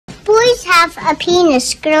Boys have a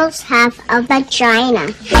penis, girls have a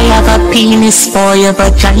vagina. I have a penis for your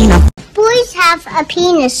vagina. Boys have a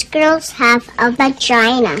penis, girls have a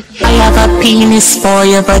vagina. I have a penis for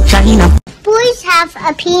your vagina. Boys have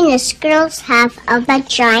a penis, girls have a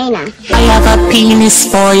vagina. I have a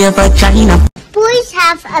penis for your vagina. Boys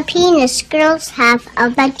have a penis, girls have a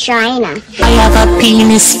vagina. I have a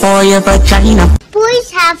penis for your vagina.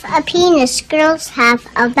 Boys have a penis, girls have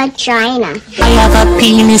a vagina. I have a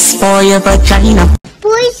penis for your vagina.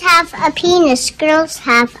 Boys have a penis, girls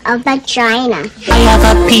have a vagina. I have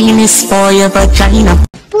a penis for your vagina.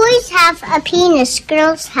 Boys have a penis,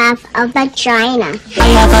 girls have a vagina. I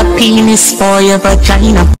have a penis for your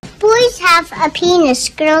vagina. Boys have a penis,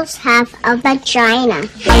 girls have a vagina.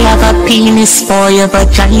 I have a penis for your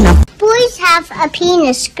vagina. Boys have a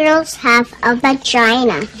penis, girls have a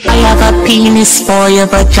vagina. I have a penis for your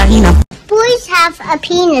vagina. Boys have a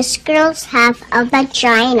penis, girls have a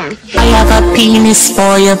vagina. I have a penis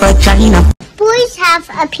for your vagina. Boys have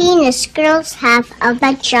a penis, girls have a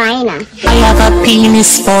vagina. I have a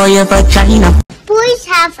penis for your vagina. Boys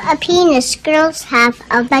have a penis, girls have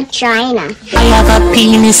a vagina. I have a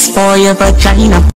penis for your vagina.